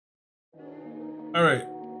All right,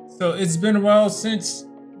 so it's been a while since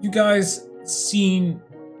you guys seen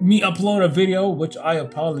me upload a video, which I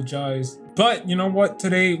apologize. But you know what?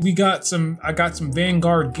 Today I got some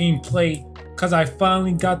Vanguard gameplay because I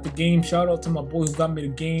finally got the game. Shout out to my boy who got me the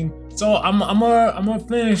game. So I'm gonna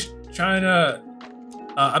finish trying to.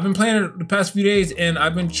 I've been playing it the past few days, and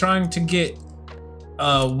I've been trying to get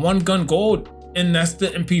one gun gold, and that's the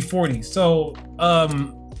MP40. So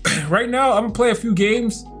right now I'm gonna play a few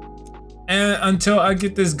games, and until I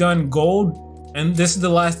get this gun gold, and this is the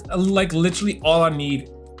last. Like literally all I need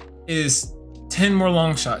is 10 more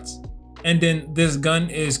long shots, and then this gun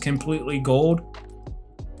is completely gold,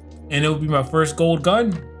 and it will be my first gold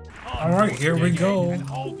gun. All right, here we go.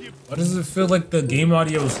 Why does it feel like the game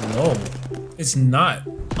audio is low? It's not.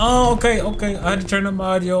 Oh, okay. I had to turn up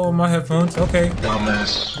my audio on my headphones. Okay.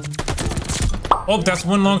 Dumbass. Oh, that's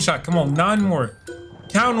one long shot. Come on, 9 more.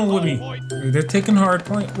 Count on with me. They're taking hard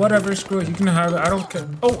point. Whatever, screw it. You can have it. I don't care.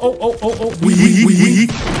 Oh. We.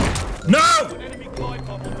 No!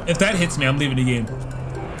 If that hits me, I'm leaving the game.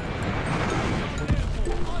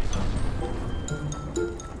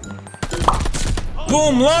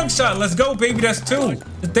 Boom, long shot. Let's go, baby. That's 2.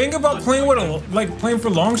 The thing about playing with playing for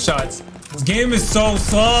long shots, this game is so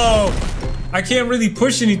slow. I can't really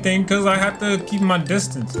push anything because I have to keep my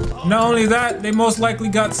distance. Not only that, they most likely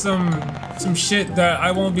got some shit that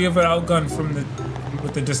I won't be able to outgun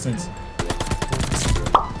with the distance.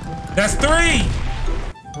 That's 3.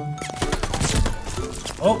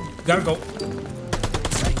 Oh, gotta go.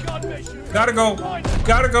 Gotta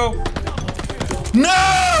go.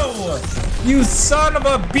 No! You son of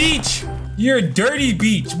a beach! You're a dirty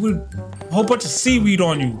beach with a whole bunch of seaweed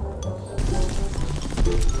on you.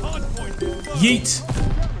 Yeet.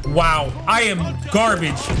 Wow, I am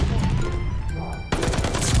garbage.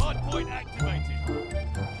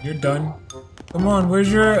 You're done. Come on,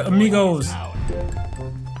 where's your amigos?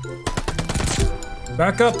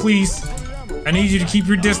 Back up, please. I need you to keep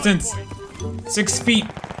your distance. 6 feet.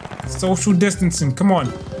 Social distancing, come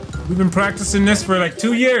on. We've been practicing this for like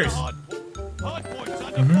 2 years.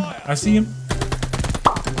 I see him.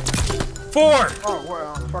 4. Oh,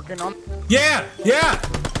 well, fucking on. Yeah.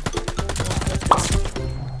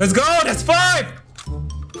 Let's go. That's 5.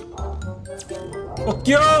 Fuck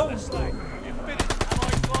yo.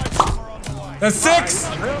 That's 6.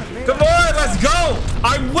 Come on, let's go.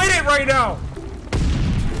 I'm with it right now.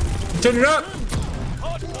 Turn it up.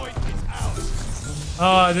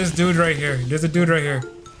 Oh, this dude right here. There's a dude right here.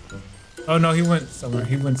 Oh no, he went somewhere.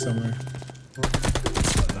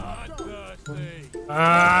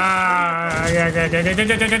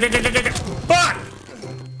 Fuck!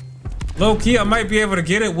 Low key, I might be able to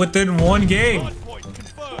get it within 1 game.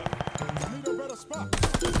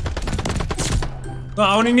 No,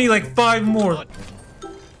 I only need like 5 more.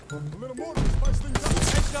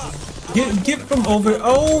 Get from over.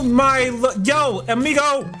 Oh my! Yo,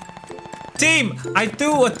 amigo, team, I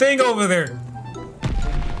threw a thing over there.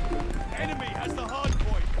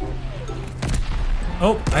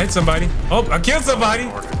 Oh, I hit somebody. Oh, I killed somebody.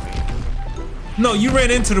 No, you ran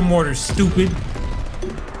into the mortar, stupid.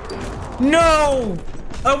 No!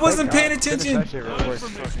 I wasn't paying attention.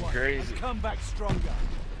 Crazy.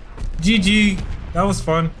 GG. That was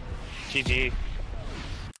fun. GG.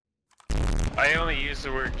 I only use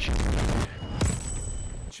the word.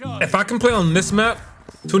 If I can play on this map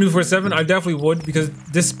 24/7, I definitely would, because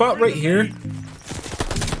this spot right here,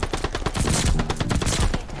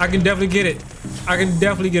 I can definitely get it. I can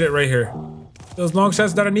definitely get it right here. Those long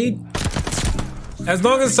shots that I need. As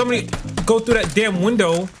long as somebody go through that damn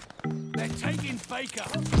window. They're taking Baker.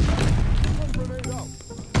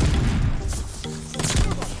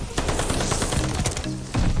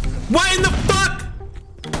 What in the fuck?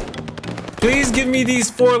 Please give me these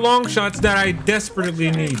 4 long shots that I desperately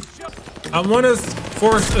need. I want to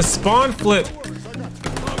force a spawn flip.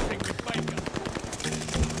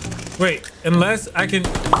 Wait, unless I can.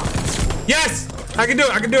 Yes! I can do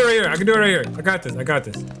it. I can do it right here. I can do it right here. I got this. I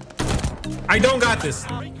don't got this.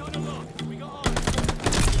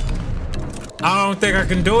 I don't think I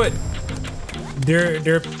can do it.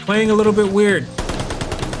 They're playing a little bit weird.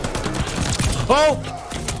 Oh!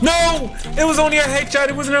 No! It was only a headshot.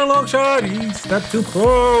 It wasn't a long shot. He stepped too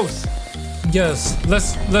close. Yes.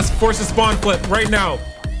 Let's force a spawn flip right now.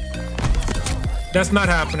 That's not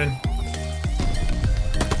happening.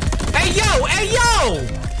 Hey yo! Hey yo!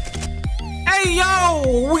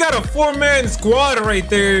 We got a 4-man squad right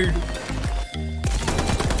there.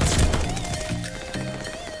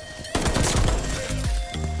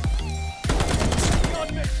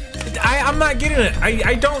 I'm not getting it.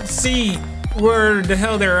 I don't see where the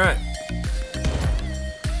hell they're at.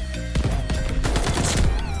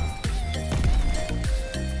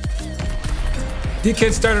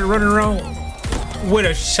 Dickhead started running around with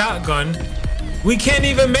a shotgun. We can't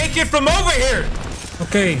even make it from over here.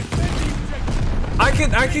 Okay. I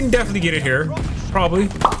can definitely get it here. Probably.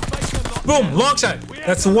 Boom, long shot.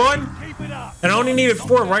 That's one. And I only needed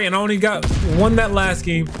 4, right? And I only got 1 that last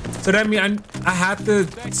game. So that means I have to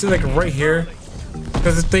sit like right here.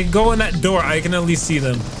 Because if they go in that door, I can at least see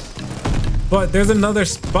them. But there's another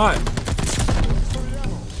spot.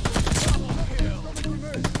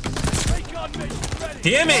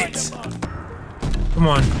 Damn it! Come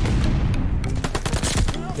on.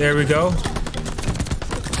 There we go.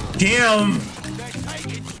 Damn!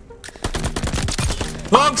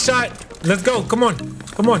 Long shot! Let's go. Come on.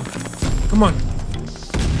 Come on. Come on.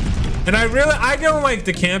 And I don't like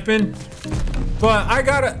the camping, but I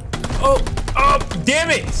gotta. Oh, damn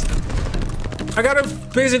it! I gotta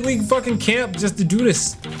basically fucking camp just to do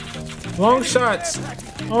this. Long shots.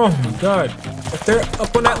 Oh my god. If they're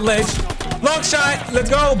up on that ledge. Long shot. Let's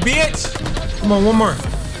go, bitch. Come on, one more.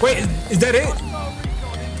 Wait, is that it?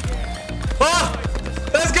 Oh,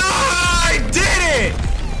 let's go! I did it!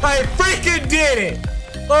 I freaking did it!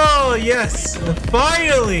 Oh yes,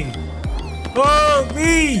 finally! Oh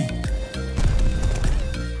me!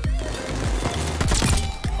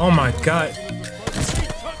 Oh my god.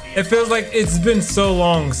 It feels like it's been so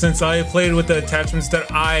long since I played with the attachments that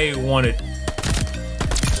I wanted.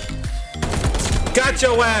 Got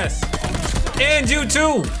your ass! And you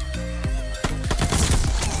too!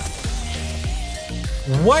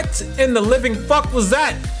 What in the living fuck was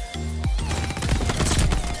that?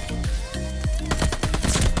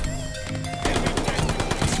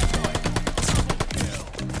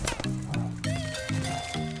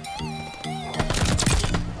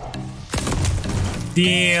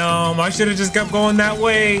 Damn, I should have just kept going that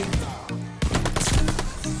way.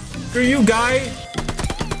 Screw you, guy.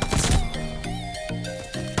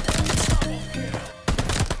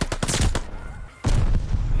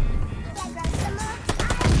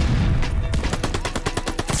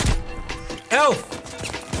 Elf!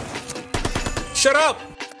 Shut up!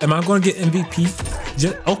 Am I gonna get MVP?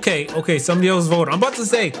 Okay, somebody else vote. I'm about to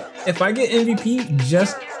say, if I get MVP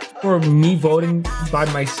just for me voting by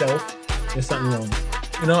myself, there's something wrong.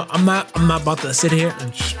 You know, I'm not about to sit here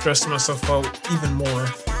and stress myself out even more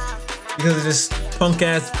because of this punk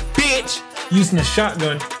ass bitch using a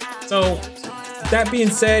shotgun. So that being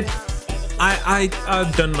said,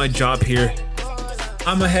 I've done my job here.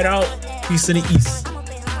 I'ma head out. Peace in the east.